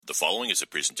The following is a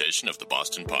presentation of the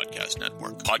Boston Podcast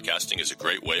Network. Podcasting is a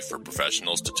great way for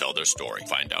professionals to tell their story.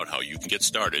 Find out how you can get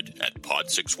started at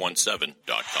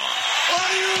pod617.com.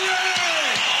 Are you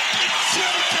ready? It's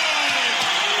showtime!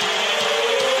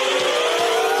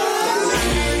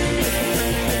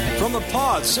 From the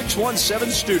Pod 617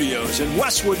 studios in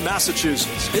Westwood,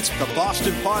 Massachusetts, it's the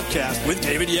Boston Podcast with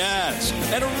David Yaz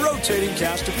and a rotating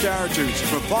cast of characters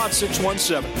from Pod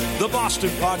 617, the Boston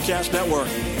Podcast Network.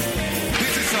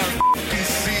 This is our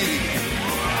city.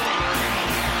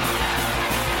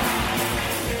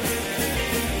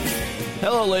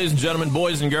 Hello, ladies and gentlemen,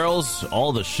 boys and girls,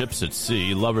 all the ships at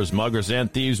sea, lovers, muggers,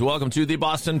 and thieves. Welcome to the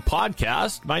Boston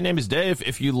Podcast. My name is Dave.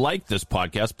 If you like this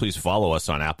podcast, please follow us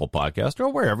on Apple Podcast or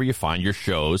wherever you find your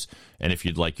shows. And if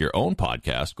you'd like your own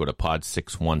podcast, go to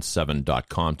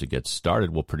pod617.com to get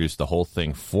started. We'll produce the whole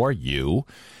thing for you.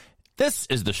 This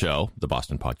is the show, the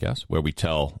Boston Podcast, where we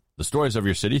tell the stories of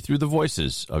your city through the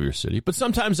voices of your city, but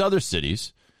sometimes other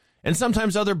cities and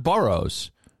sometimes other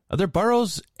boroughs. Are there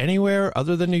boroughs anywhere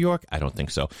other than New York? I don't think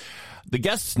so. The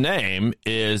guest's name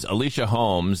is Alicia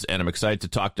Holmes, and I'm excited to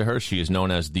talk to her. She is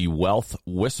known as the Wealth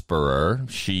Whisperer.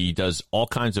 She does all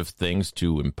kinds of things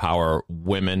to empower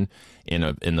women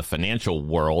in the financial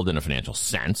world, in a financial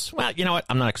sense. Well, you know what?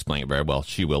 I'm not explaining it very well.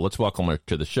 She will. Let's welcome her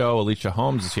to the show. Alicia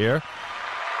Holmes is here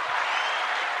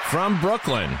from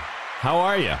Brooklyn. How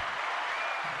are you?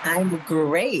 I'm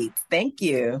great. Thank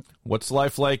you. What's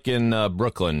life like in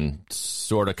Brooklyn,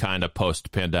 sort of kind of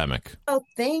post-pandemic? Oh,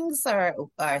 things are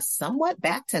somewhat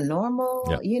back to normal.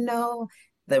 Yep. You know,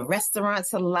 the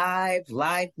restaurants are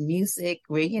live music.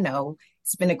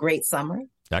 It's been a great summer.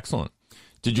 Excellent.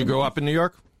 Did you grow up in New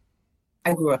York?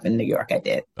 I grew up in New York. I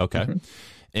did. Okay. Mm-hmm.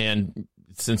 And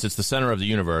since it's the center of the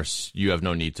universe, you have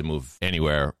no need to move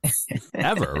anywhere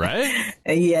ever, right?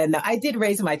 Yeah, no, I did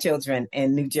raise my children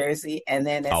in New Jersey. And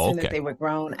then as soon as they were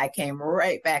grown, I came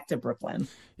right back to Brooklyn.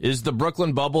 Is the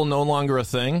Brooklyn bubble no longer a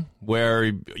thing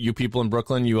where you people in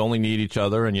Brooklyn, you only need each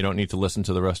other and you don't need to listen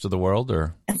to the rest of the world?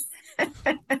 Or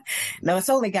No, it's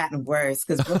only gotten worse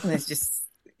because Brooklyn is just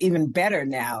even better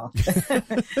now.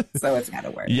 So it's got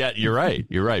to work. Yeah, you're right.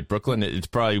 You're right. Brooklyn, it's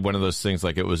probably one of those things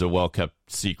like it was a well-kept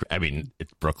secret. I mean,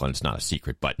 Brooklyn, it's not a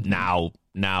secret, but now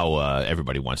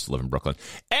everybody wants to live in Brooklyn.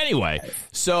 Anyway,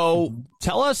 so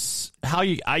tell us how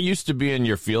I used to be in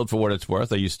your field for what it's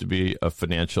worth. I used to be a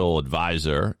financial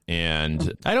advisor,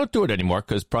 and I don't do it anymore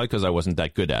probably because I wasn't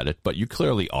that good at it, but you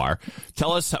clearly are.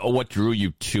 Tell us what drew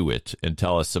you to it, and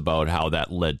tell us about how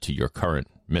that led to your current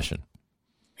mission.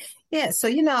 Yeah, so,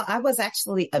 I was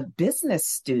actually a business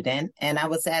student, and I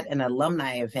was at an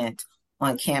alumni event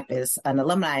on campus, an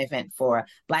alumni event for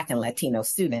Black and Latino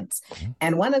students.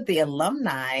 And one of the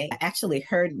alumni actually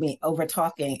heard me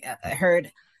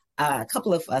heard a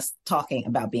couple of us talking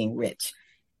about being rich.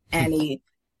 And he,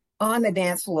 on the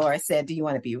dance floor, said, "Do you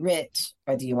want to be rich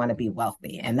or do you want to be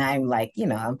wealthy?" And I'm like,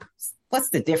 what's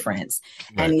the difference?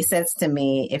 Right. And he says to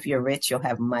me, if you're rich, you'll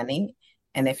have money.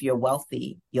 And if you're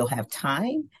wealthy, you'll have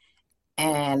time.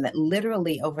 And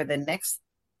literally over the next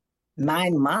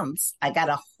 9 months, I got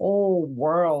a whole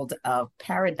world of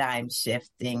paradigm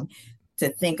shifting to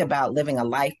think about living a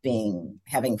life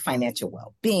having financial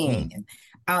well-being and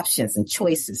options and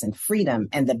choices and freedom.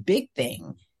 And the big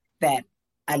thing that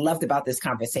I loved about this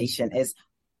conversation is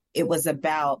it was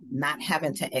about not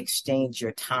having to exchange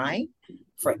your time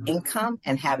for income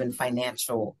and having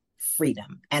financial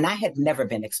freedom. And I had never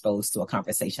been exposed to a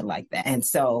conversation like that. And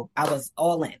so I was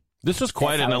all in. This was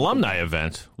quite an alumni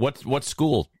event. What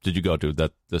school did you go to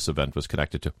that this event was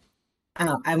connected to?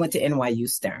 I went to NYU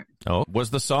Stern. Oh,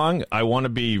 was the song "I Want to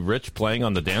Be Rich" playing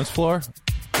on the dance floor?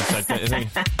 Is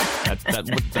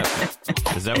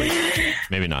that what?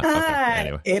 Maybe not. Okay.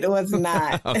 Anyway, it was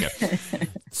not. Okay.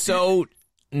 So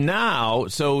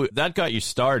that got you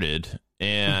started,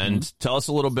 and tell us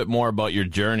a little bit more about your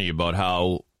journey, about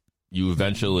how you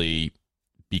eventually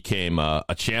became a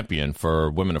champion for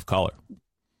women of color.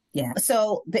 Yeah.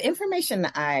 So the information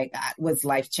I got was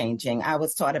life-changing. I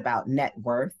was taught about net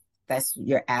worth. That's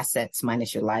your assets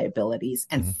minus your liabilities,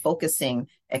 and focusing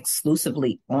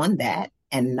exclusively on that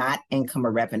and not income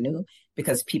or revenue,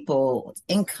 because people's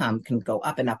income can go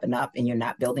up and up and up and you're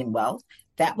not building wealth.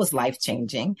 That was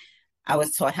life-changing. I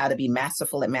was taught how to be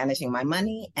masterful at managing my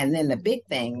money. And then the big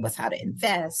thing was how to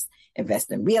invest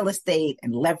in real estate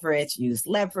and use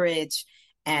leverage.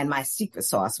 And my secret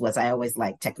sauce was I always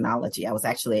liked technology. I was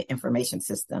actually an information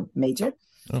system major.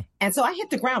 Oh. And so I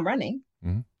hit the ground running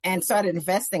and started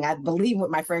investing, I believe, with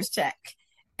my first check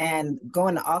and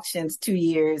going to auctions 2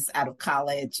 years out of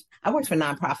college. I worked for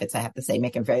nonprofits, I have to say,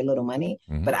 making very little money.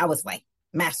 But I was like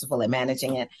masterful at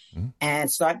managing it,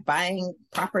 and start buying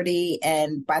property.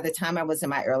 And by the time I was in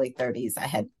my early 30s, I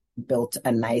had built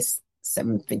a nice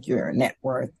 7-figure net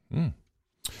worth,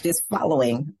 just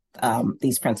following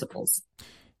these principles.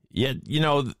 Yeah,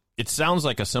 it sounds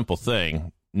like a simple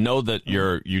thing. Know that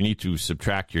you need to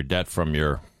subtract your debt from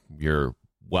your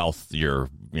wealth, your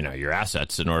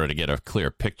assets in order to get a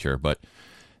clear picture. But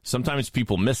sometimes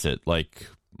people miss it, like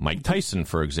Mike Tyson,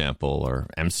 for example, or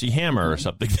MC Hammer or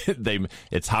something.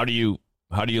 It's how do you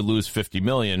lose 50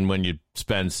 million when you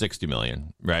spend 60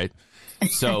 million, right?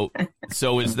 So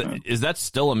is that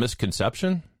still a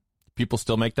misconception? People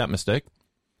still make that mistake?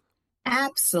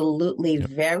 Absolutely. Yep.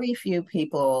 Very few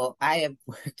people. I have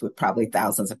worked with probably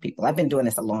thousands of people. I've been doing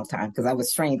this a long time because I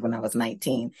was trained when I was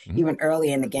 19, even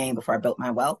early in the game before I built my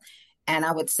wealth. And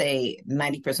I would say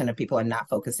 90% of people are not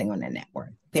focusing on their net worth.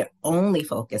 They're only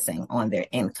focusing on their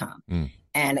income.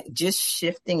 And just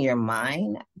shifting your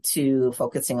mind to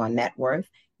focusing on net worth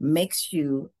makes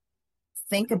you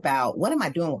think about, what am I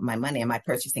doing with my money? Am I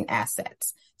purchasing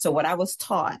assets? So what I was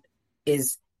taught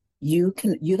is you're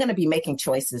going to be making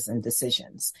choices and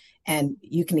decisions, and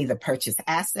you can either purchase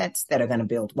assets that are going to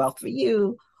build wealth for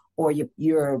you, or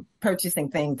you're purchasing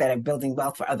things that are building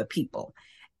wealth for other people.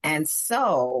 And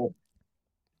so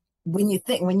when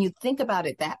you think about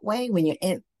it that way, when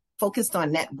you're focused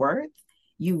on net worth,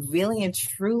 you really and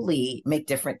truly make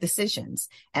different decisions.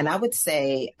 And I would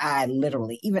say I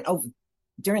literally, even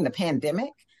during the pandemic,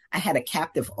 I had a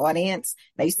captive audience.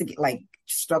 I used to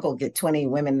struggle to get 20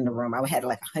 women in the room. I had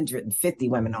 150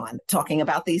 women on talking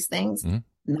about these things.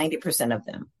 90% of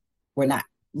them were not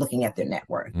looking at their net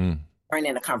worth, weren't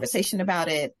in a conversation about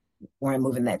it, weren't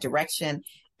moving that direction.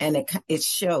 And it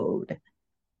showed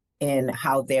in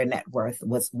how their net worth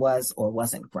was or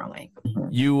wasn't growing.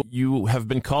 You have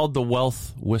been called the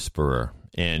Wealth Whisperer,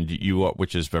 and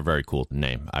which is a very cool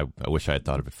name. I wish I had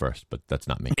thought of it first, but that's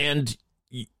not me. And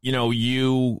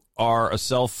you are a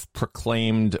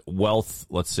self-proclaimed wealth,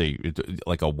 let's see,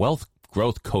 like a wealth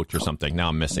growth coach or something. Now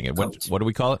I'm missing it. What do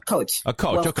we call it? Coach. A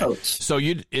coach. Wealth Okay. Coach.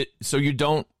 So you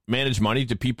don't manage money.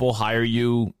 Do people hire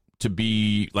you to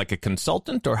be like a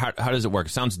consultant, or how does it work?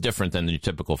 It sounds different than your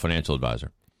typical financial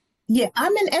advisor. Yeah,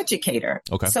 I'm an educator.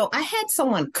 Okay. So I had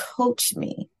someone coach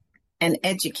me and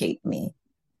educate me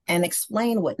and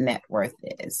explain what net worth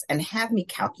is and have me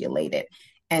calculate it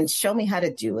and show me how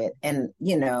to do it, and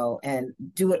and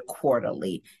do it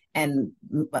quarterly and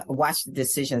watch the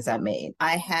decisions I made.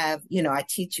 I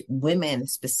teach women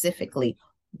specifically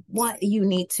what you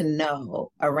need to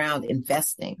know around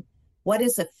investing. What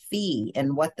is a fee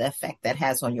and what the effect that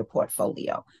has on your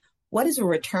portfolio? What is a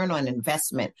return on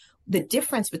investment? The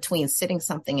difference between sitting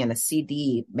something in a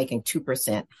CD making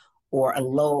 2% or a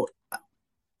low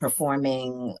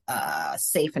performing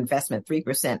safe investment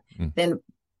 3%, then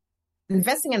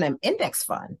investing in an index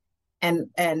fund and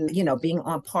being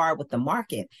on par with the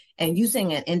market and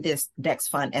using an index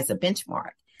fund as a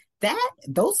benchmark.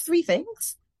 Those three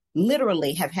things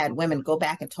literally have had women go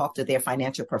back and talk to their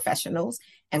financial professionals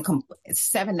and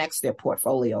 7x their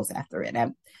portfolios after it.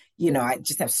 And, I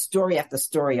just have story after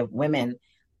story of women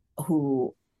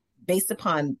who, based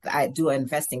upon, I do an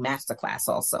investing masterclass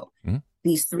also.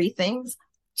 These three things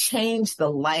change their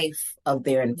lives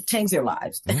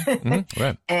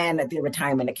Right. and their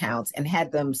retirement accounts, and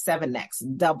had them 7x,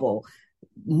 double,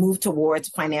 move towards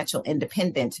financial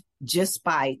independence just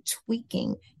by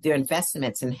tweaking their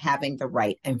investments and having the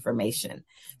right information.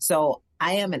 So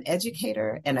I am an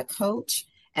educator and a coach,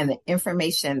 and the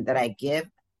information that I give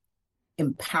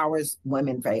empowers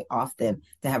women very often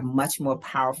to have much more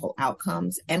powerful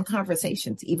outcomes and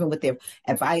conversations, even with their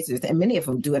advisors. And many of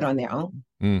them do it on their own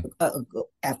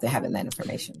after having that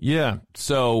information. Yeah.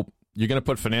 So you're going to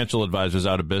put financial advisors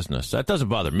out of business. That doesn't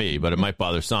bother me, but it might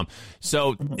bother some.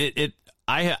 So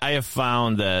I have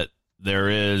found that there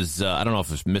is, I don't know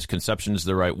if misconception is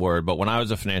the right word, but when I was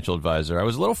a financial advisor, I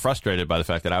was a little frustrated by the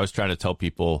fact that I was trying to tell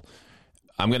people,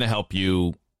 I'm going to help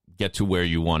you get to where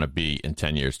you want to be in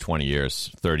 10 years, 20 years,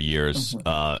 30 years.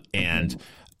 And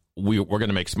we're going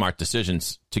to make smart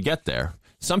decisions to get there.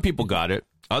 Some people got it.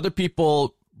 Other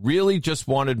people really just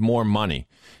wanted more money.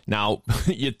 Now,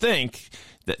 you'd think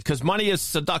that because money is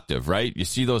seductive, right? You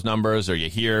see those numbers, or you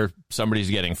hear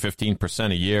somebody's getting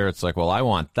 15% a year. It's like, well, I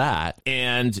want that.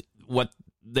 And what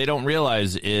they don't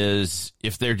realize is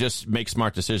if they're just make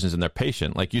smart decisions and they're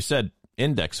patient, like you said,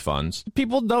 index funds,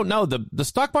 people don't know the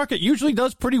stock market usually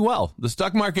does pretty well. The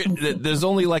stock market, there's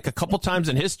only like a couple times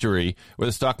in history where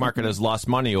the stock market has lost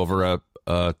money over a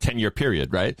 10-year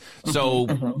period, right? So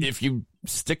if you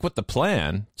stick with the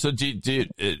plan, so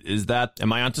is that,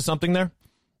 am I onto something there?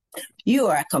 You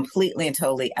are completely and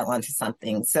totally onto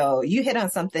something. So you hit on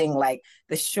something like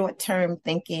the short-term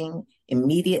thinking,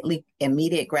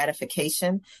 immediate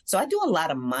gratification. So I do a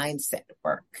lot of mindset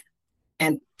work,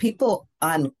 and people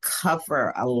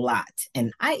uncover a lot.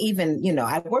 And I even,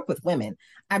 I work with women.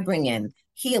 I bring in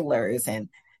healers and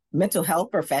mental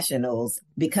health professionals,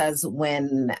 because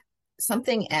when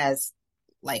something as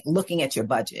like looking at your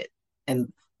budget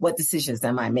and what decisions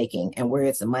am I making and where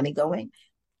is the money going,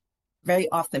 very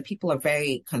often people are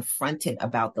very confronted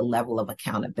about the level of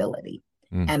accountability.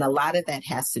 And a lot of that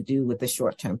has to do with the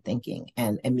short-term thinking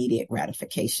and immediate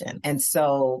gratification. And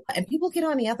people get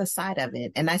on the other side of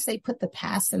it. And I say, put the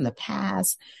past in the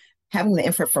past. Having the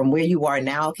info from where you are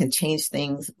now can change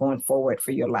things going forward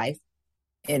for your life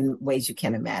in ways you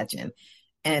can't imagine.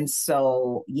 And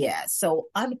so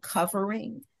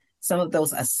uncovering some of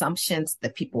those assumptions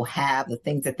that people have, the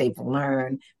things that they've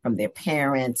learned from their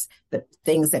parents, the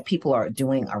things that people are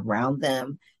doing around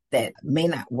them that may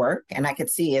not work. And I could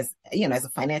see as a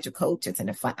financial coach, as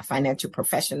a financial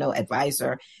professional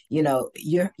advisor, you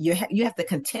have to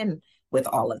contend with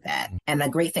all of that. And the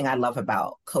great thing I love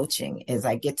about coaching is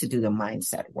I get to do the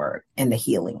mindset work and the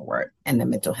healing work and the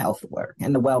mental health work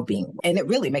and the well-being work. And it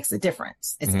really makes a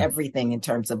difference. It's everything in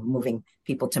terms of moving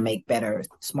people to make better,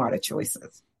 smarter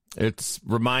choices. It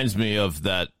reminds me of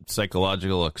that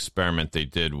psychological experiment they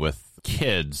did with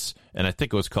kids, and I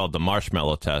think it was called the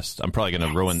marshmallow test. I'm probably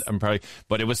going to ruin.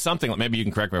 But it was something like, maybe you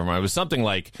can correct me if I'm wrong. It was something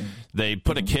like they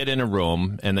put a kid in a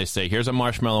room and they say, "Here's a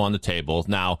marshmallow on the table.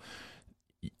 Now,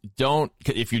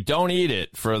 if you don't eat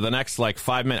it for the next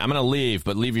 5 minutes, I'm going to leave,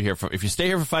 but leave you here if you stay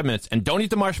here for 5 minutes and don't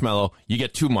eat the marshmallow, you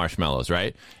get 2 marshmallows,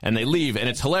 right?" And they leave, and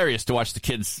it's hilarious to watch the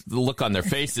kids, the look on their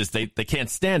faces. They can't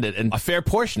stand it. And a fair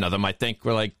portion of them, I think,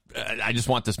 were like, "I just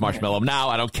want this marshmallow now.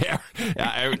 I don't care."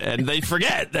 And they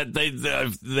forget that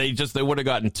they would have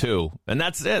gotten 2. And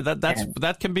that's it.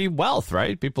 That can be wealth,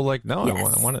 right? People like, "No,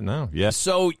 yes. I want it now." Yeah.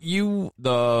 So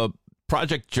the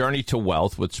Project Journey to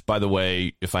Wealth, which, by the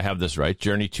way, if I have this right,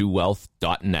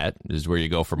 journeytowealth.net is where you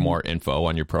go for more info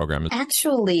on your program.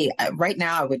 Actually, right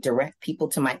now I would direct people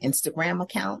to my Instagram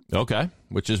account. Okay.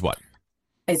 Which is what?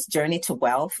 It's Journey to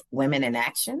Wealth, Women in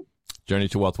Action. Journey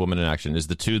to Wealth, Women in Action. Is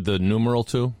the 2 the numeral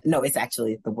 2? No, it's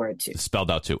actually the word 2.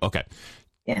 Spelled out 2. Okay.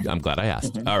 Yeah. I'm glad I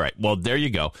asked. All right. Well, there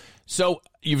you go. So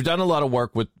you've done a lot of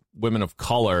work with women of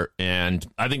color, and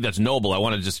I think that's noble. I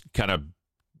want to just kind of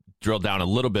drill down a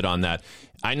little bit on that.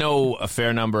 I know a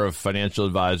fair number of financial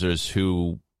advisors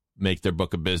who make their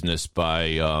book of business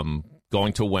by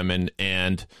going to women,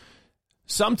 and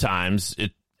sometimes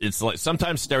it's like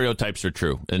sometimes stereotypes are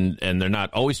true, and they're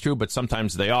not always true, but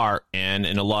sometimes they are. And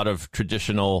in a lot of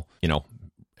traditional,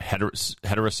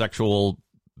 heterosexual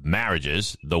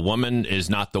marriages, the woman is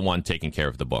not the one taking care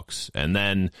of the books, and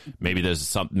then maybe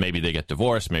they get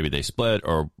divorced, maybe they split,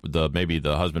 or maybe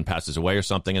the husband passes away or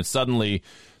something, and suddenly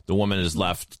the woman is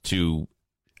left to,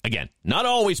 again, not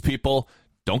always, people,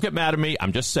 don't get mad at me,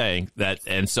 I'm just saying that.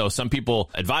 And so some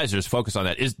people, advisors, focus on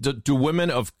that. Do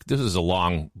women of, this is a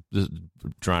long,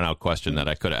 drawn out question that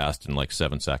I could have asked in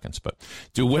 7 seconds, but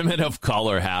do women of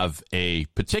color have a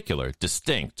particular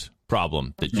distinct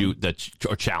problem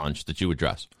or challenge that you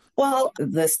address? Well,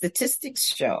 the statistics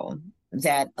show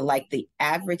that the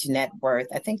average net worth,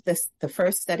 I think the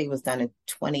first study was done in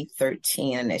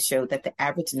 2013, and it showed that the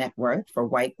average net worth for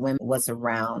white women was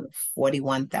around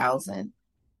 $41,000.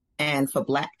 And for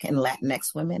Black and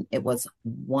Latinx women, it was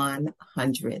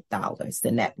 $100,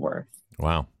 the net worth.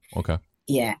 Wow. Okay.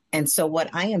 Yeah. And so what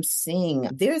I am seeing,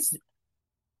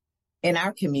 in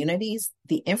our communities,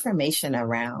 the information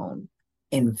around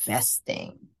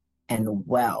investing and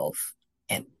wealth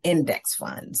and index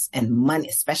funds and money,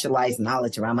 specialized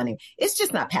knowledge around money, it's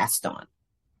just not passed on.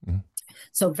 Mm-hmm.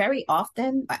 So very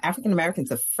often, African Americans,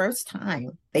 the first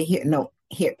time they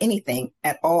hear anything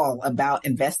at all about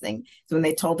investing, so when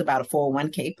they told about a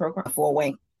 401k program, a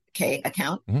 401k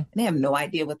account, and they have no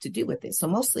idea what to do with it. So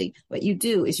mostly what you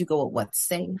do is you go with what's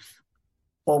safe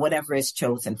or whatever is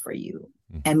chosen for you.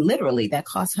 And literally that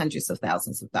costs hundreds of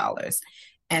thousands of dollars.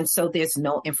 And so there's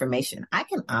no information. I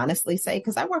can honestly say,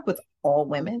 because I work with all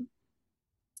women,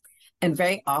 and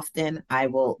very often a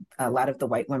lot of the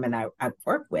white women I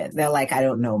work with, they're like, "I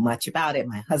don't know much about it.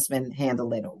 My husband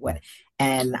handled it," or what.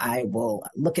 And I will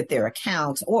look at their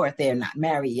accounts, or if they're not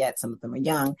married yet, some of them are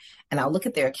young, and I'll look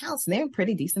at their accounts and they're in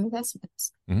pretty decent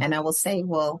investments. Mm-hmm. And I will say,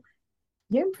 "Well,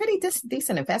 you're in pretty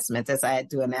decent investments," as I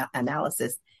do an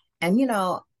analysis. And,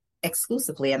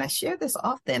 exclusively, and I share this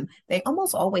often, they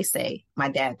almost always say, my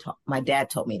dad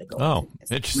told me to go. Oh,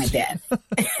 interesting. My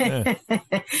dad.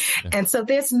 And so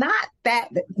there's not that,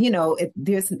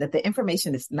 the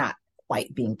information is not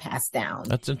quite being passed down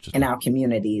That's interesting. in our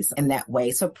communities in that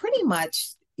way. So pretty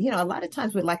much, a lot of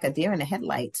times we're like a deer in the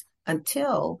headlights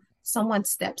until someone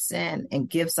steps in and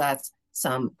gives us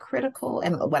some critical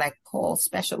and what I call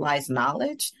specialized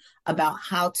knowledge about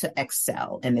how to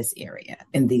excel in this area,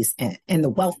 in the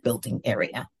wealth building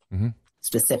area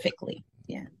specifically.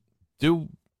 Yeah. Do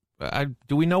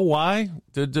we know why?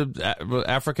 Did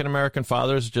African American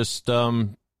fathers just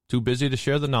too busy to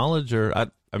share the knowledge, or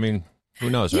I mean, who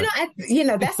knows? Right?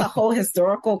 That's a whole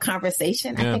historical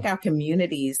conversation. Yeah. I think our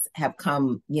communities have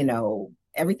come,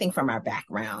 everything from our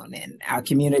background and our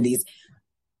communities.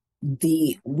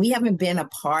 We haven't been a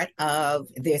part of,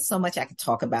 there's so much I could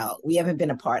talk about. We haven't been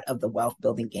a part of the wealth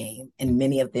building game in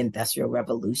many of the industrial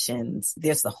revolutions.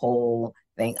 There's the whole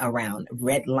thing around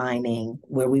redlining,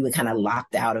 where we were kind of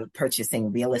locked out of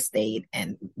purchasing real estate,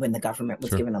 and when the government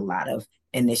was given a lot of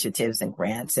initiatives and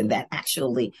grants, and that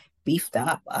actually beefed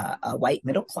up a white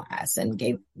middle class and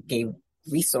gave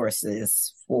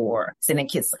resources for sending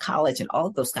kids to college and all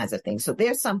of those kinds of things. So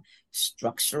there's some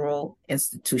structural,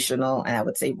 institutional, and I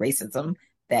would say racism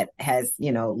that has,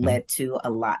 led to a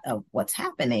lot of what's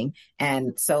happening.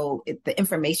 And so the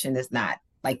information is not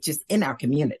like just in our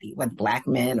community, whether Black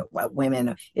men or white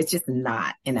women, it's just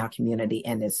not in our community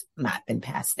and it's not been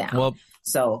passed down. Well,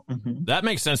 so that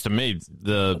makes sense to me.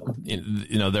 There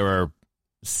are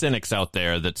cynics out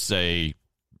there that say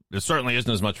there certainly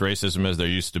isn't as much racism as there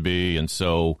used to be. And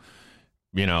so,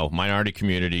 minority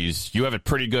communities, you have it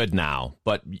pretty good now,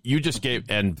 but you just gave,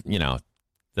 and,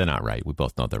 they're not right. We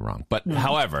both know they're wrong. But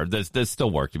however, there's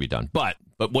still work to be done. But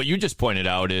what you just pointed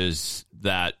out is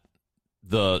that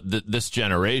this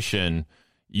generation,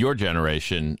 your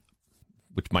generation,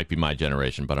 which might be my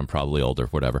generation, but I'm probably older,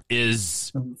 whatever,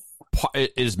 is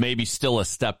maybe still a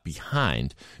step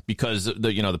behind because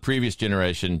the previous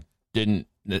generation didn't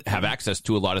have access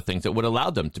to a lot of things that would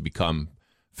allow them to become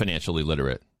financially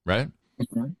literate, right?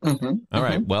 All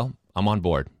right. Well, I'm on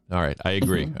board. All right. I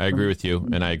agree. I agree with you,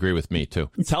 and I agree with me too.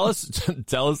 Tell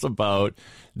us about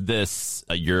this,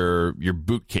 your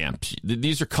boot camp.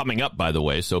 These are coming up, by the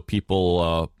way, so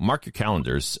people mark your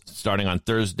calendars. Starting on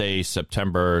Thursday,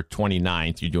 September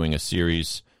 29th, you're doing a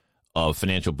series of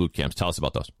financial boot camps. Tell us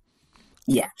about those.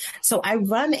 Yeah. So I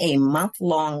run a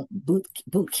month-long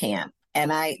boot camp,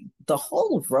 and the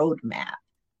whole roadmap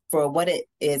for what it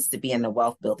is to be in the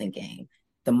wealth building game,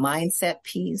 the mindset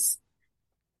piece,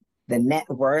 the net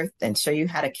worth, and show you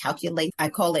how to calculate. I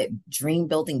call it dream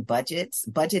building budgets.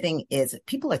 Budgeting is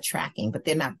people are tracking, but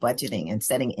they're not budgeting and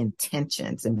setting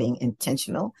intentions and being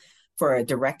intentional for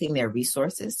directing their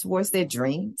resources towards their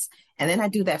dreams. And then I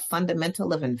do that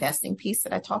fundamental of investing piece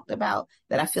that I talked about,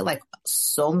 that I feel like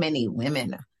so many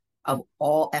women of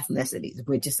all ethnicities,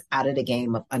 we're just out of the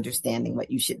game of understanding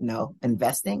what you should know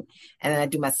investing. And then I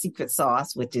do my secret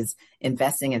sauce, which is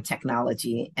investing in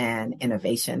technology and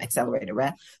innovation, accelerated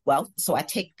wealth. So I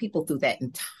take people through that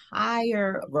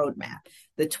entire roadmap.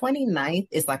 The 29th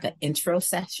is like an intro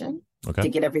session to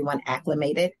get everyone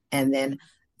acclimated. And then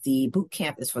the boot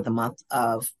camp is for the month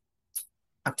of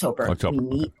October. We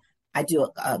meet. I do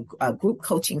a group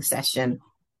coaching session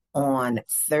on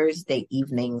Thursday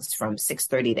evenings from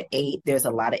 6:30 to 8. There's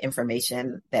a lot of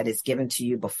information that is given to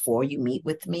you before you meet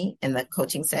with me in the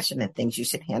coaching session and things you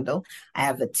should handle. I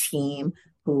have a team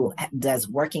who does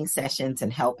working sessions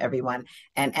and help everyone.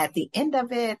 And at the end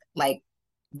of it, like,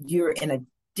 you're in a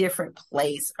different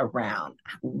place around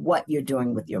what you're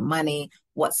doing with your money,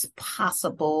 what's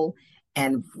possible,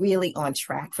 and really on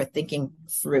track for thinking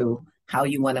through how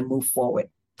you want to move forward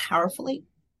powerfully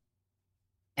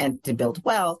and to build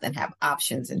wealth and have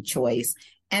options and choice,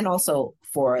 and also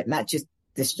for not just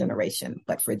this generation,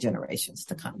 but for generations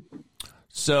to come.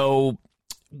 So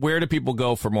where do people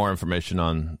go for more information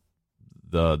on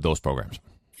those programs?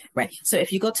 Right. So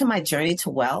if you go to my Journey to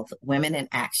Wealth, Women in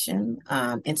Action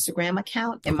Instagram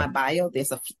account, in my bio,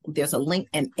 there's a link.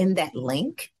 And in that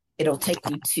link, it'll take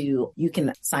you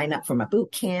can sign up for my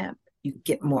boot camp. You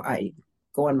get more,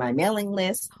 go on my mailing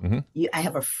list. I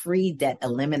have a free debt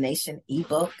elimination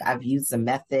ebook. I've used the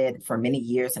method for many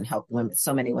years and helped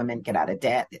so many women get out of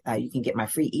debt. You can get my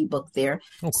free ebook there.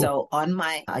 Oh, cool. So on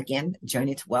my, again,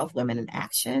 Journey to Wealth, Women in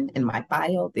Action, in my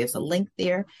bio, there's a link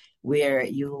there where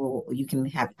you can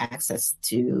have access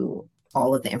to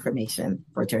all of the information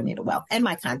for Journey to Wealth and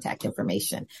my contact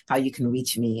information, how you can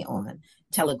reach me on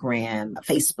Telegram,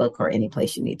 Facebook, or any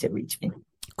place you need to reach me.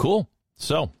 Cool.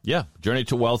 So, yeah, Journey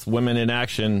to Wealth, Women in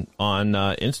Action on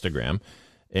Instagram.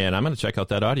 And I'm going to check out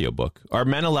that audiobook. Are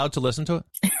men allowed to listen to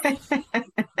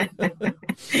it?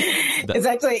 It's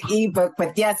actually an ebook,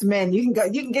 but yes, man, you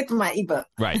can get to my ebook.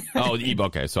 Right. Oh, the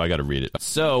ebook. Okay, so I got to read it.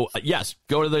 So, yes,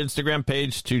 go to the Instagram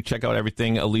page to check out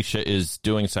everything Alicia is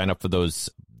doing. Sign up for those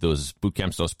boot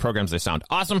camps, those programs. They sound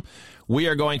awesome. We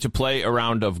are going to play a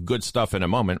round of good stuff in a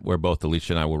moment where both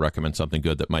Alicia and I will recommend something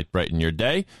good that might brighten your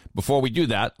day. Before we do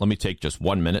that, let me take just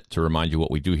 1 minute to remind you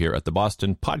what we do here at the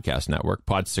Boston Podcast Network.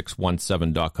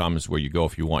 Pod617.com is where you go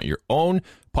if you want your own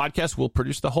podcast. We'll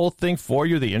produce the whole thing for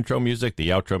you, the intro music, the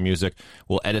outro music.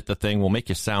 We'll edit the thing. We'll make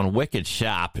you sound wicked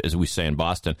sharp, as we say in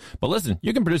Boston. But listen,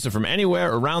 you can produce it from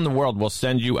anywhere around the world. We'll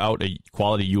send you out a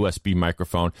quality USB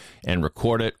microphone and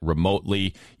record it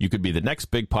remotely. You could be the next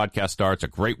big podcast star. It's a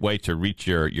great way to reach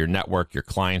your network, your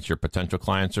clients, your potential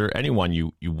clients, or anyone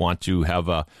you want to have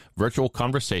a virtual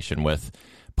conversation with.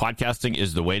 Podcasting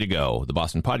is the way to go. The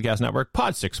Boston Podcast Network,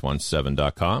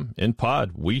 pod617.com. In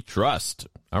Pod, we trust.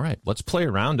 All right, let's play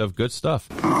a round of good stuff.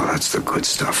 Oh, that's the good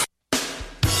stuff.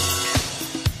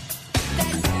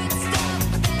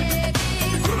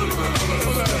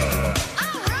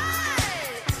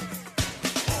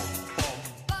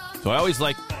 So I always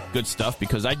like good stuff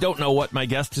because I don't know what my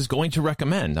guest is going to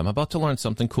recommend. I'm about to learn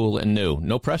something cool and new.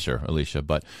 No pressure, Alicia,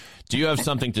 but do you have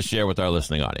something to share with our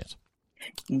listening audience?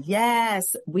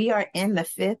 Yes, we are in the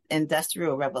fifth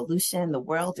industrial revolution. The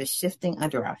world is shifting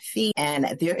under our feet,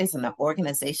 and there is an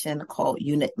organization called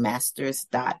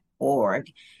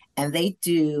unitmasters.org, and they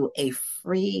do a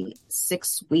free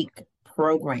 6-week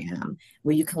program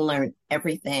where you can learn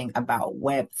everything about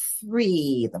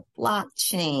Web3, the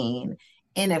blockchain,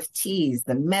 NFTs,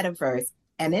 the metaverse,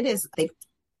 and they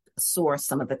source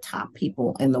some of the top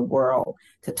people in the world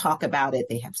to talk about it.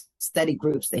 They have study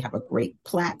groups. They have a great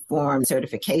platform,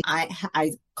 certification.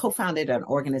 I co-founded an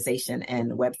organization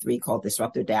in Web3 called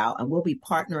Disruptor DAO, and we'll be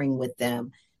partnering with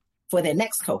them for their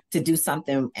next to do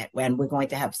something. And we're going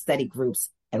to have study groups,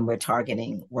 and we're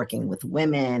targeting working with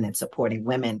women and supporting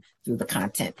women through the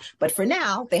content. But for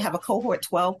now, they have a cohort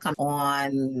 12 come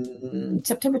on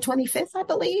September 25th, I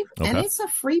believe. Okay. And it's a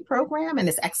free program, and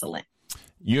it's excellent.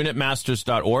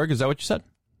 Unitmasters.org, is that what you said?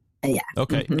 Yeah.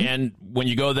 Okay. Mm-hmm. And when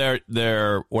you go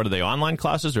there, what are they, online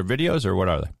classes or videos, or what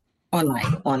are they?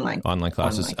 Online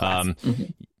classes.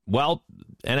 Well,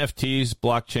 NFTs,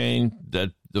 blockchain,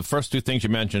 the first two things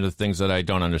you mentioned are things that I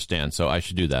don't understand, so I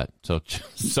should do that. So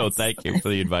thank you for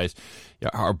the advice. Yeah,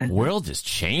 our world is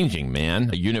changing, man.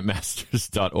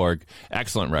 Unitmasters.org.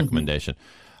 Excellent recommendation.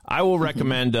 I will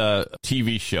recommend a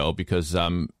TV show because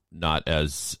I'm not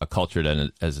as cultured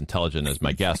and as intelligent as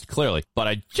my guest, clearly. But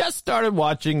I just started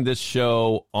watching this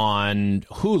show on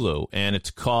Hulu, and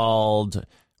it's called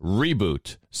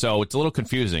Reboot. So it's a little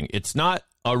confusing. It's not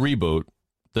a reboot.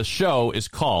 The show is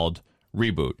called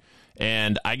Reboot.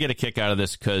 And I get a kick out of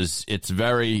this because it's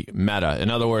very meta. In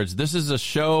other words, this is a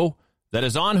show that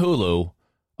is on Hulu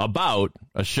about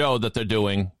a show that they're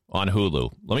doing on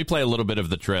Hulu. Let me play a little bit of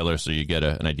the trailer so you get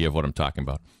an idea of what I'm talking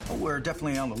about. We're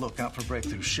definitely on the lookout for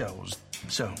breakthrough shows.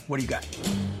 So, what do you got?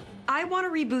 I want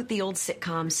to reboot the old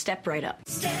sitcom Step Right Up.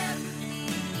 Step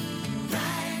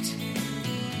right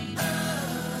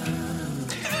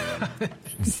up.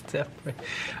 Step right.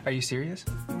 Are you serious?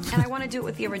 And I want to do it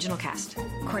with the original cast.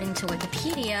 According to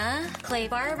Wikipedia, Clay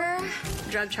Barber,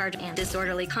 drug charge and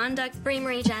disorderly conduct.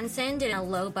 Brie Jensen did a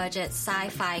low-budget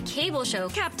sci-fi cable show.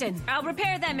 Captain, I'll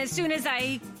repair them as soon as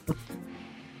I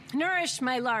nourish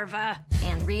my larva.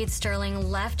 And Reed Sterling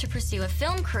left to pursue a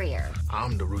film career.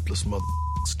 I'm the ruthless mother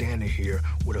standing here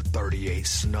with a 38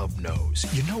 snub nose.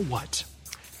 You know what?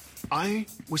 I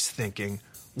was thinking,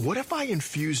 what if I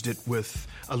infused it with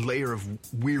a layer of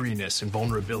weariness and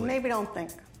vulnerability? Maybe don't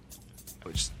think.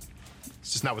 It's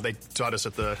just not what they taught us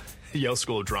at the Yale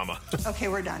School of Drama. Okay,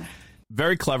 we're done.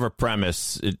 Very clever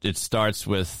premise. It starts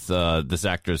with this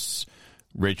actress,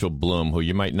 Rachel Bloom, who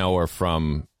you might know her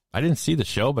from, I didn't see the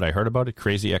show, but I heard about it,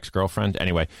 Crazy Ex-Girlfriend.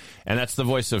 Anyway, and that's the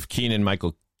voice of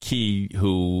Keegan-Michael Key,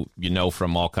 who you know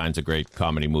from all kinds of great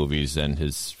comedy movies and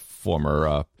his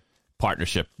former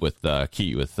partnership with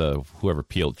Key, with whoever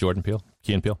Peele, Jordan Peele,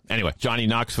 Key and Peele. Anyway, Johnny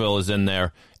Knoxville is in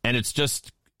there, and it's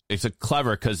a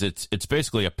clever because it's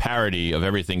basically a parody of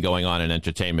everything going on in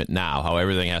entertainment now, how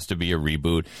everything has to be a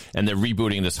reboot, and they're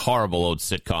rebooting this horrible old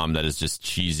sitcom that is just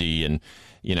cheesy and,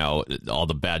 you know, all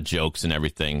the bad jokes and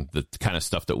everything, the kind of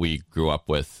stuff that we grew up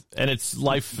with. And it's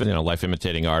life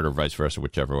imitating art, or vice versa,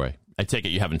 whichever way. I take it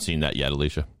you haven't seen that yet,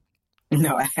 Alicia.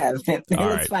 No, I haven't. It's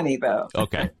right. Funny, though.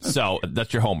 Okay, so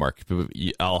that's your homework.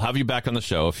 I'll have you back on the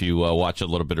show if you watch a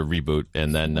little bit of Reboot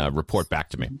and then report back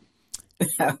to me.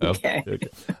 Okay.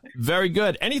 Very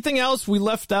good. Anything else we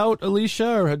left out,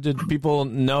 Alicia, or did people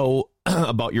know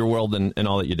about your world and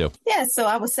all that you do? Yeah, so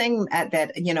I was saying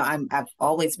that, you know, I've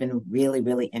always been really,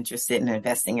 really interested in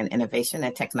investing in innovation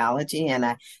and technology. And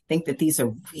I think that these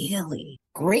are really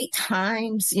great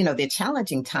times. You know, they're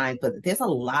challenging times, but there's a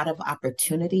lot of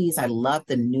opportunities. I love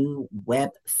the new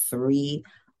Web3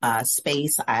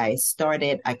 space. I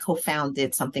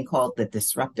co-founded something called the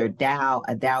Disruptor DAO.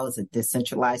 A DAO is a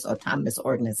decentralized autonomous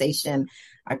organization.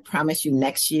 I promise you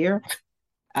next year,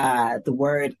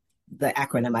 the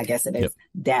acronym, I guess it is,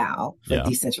 DAO, for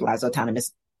Decentralized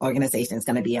Autonomous Organization, is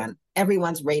going to be on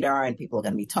everyone's radar, and people are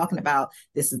going to be talking about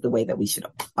this is the way that we should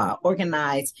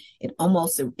organize.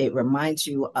 It reminds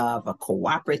you of a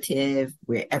cooperative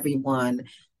where everyone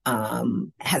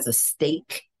has a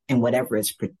stake in whatever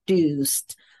is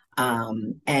produced.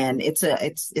 And it's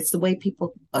the way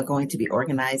people are going to be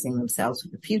organizing themselves for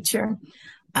the future.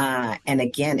 And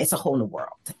again, it's a whole new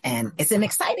world, and it's an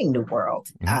exciting new world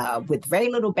with very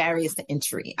little barriers to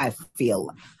entry, I feel,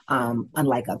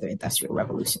 unlike other industrial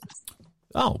revolutions.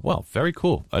 Oh, well, very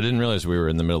cool. I didn't realize we were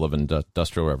in the middle of an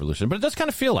industrial revolution, but it does kind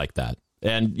of feel like that.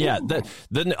 And yeah,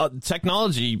 the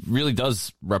technology really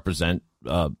does represent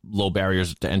low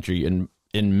barriers to entry in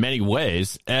many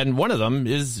ways, and one of them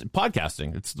is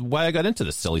podcasting. It's why I got into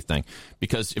this silly thing,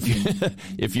 because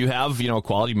if you have, you know, a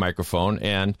quality microphone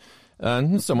and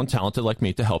someone talented like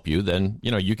me to help you, then,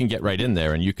 you know, you can get right in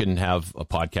there and you can have a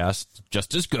podcast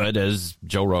just as good as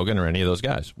Joe Rogan or any of those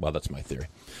guys. Well, that's my theory.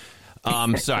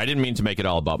 Sorry, I didn't mean to make it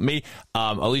all about me.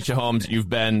 Alicia Holmes, you've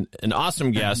been an awesome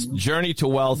guest. Journey to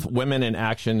Wealth, Women in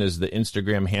Action is the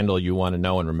Instagram handle you want to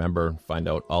know, and remember, find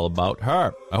out all about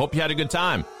her. I hope you had a good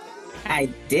time. I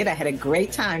did. I had a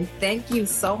great time. Thank you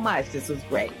so much. This was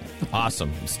great.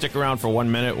 Awesome. Stick around for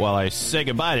 1 minute while I say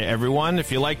goodbye to everyone.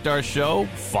 If you liked our show,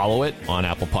 follow it on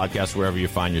Apple Podcasts, wherever you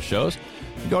find your shows.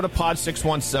 Go to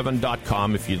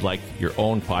pod617.com if you'd like your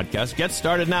own podcast. Get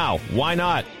started now. Why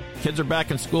not? Kids are back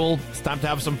in school. It's time to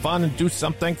have some fun and do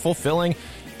something fulfilling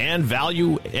and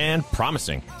value and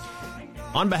promising.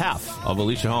 On behalf of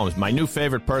Alicia Holmes, my new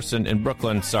favorite person in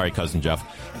Brooklyn, sorry, Cousin Jeff,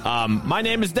 my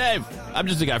name is Dave. I'm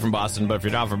just a guy from Boston, but if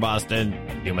you're down from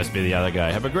Boston, you must be the other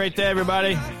guy. Have a great day,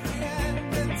 everybody.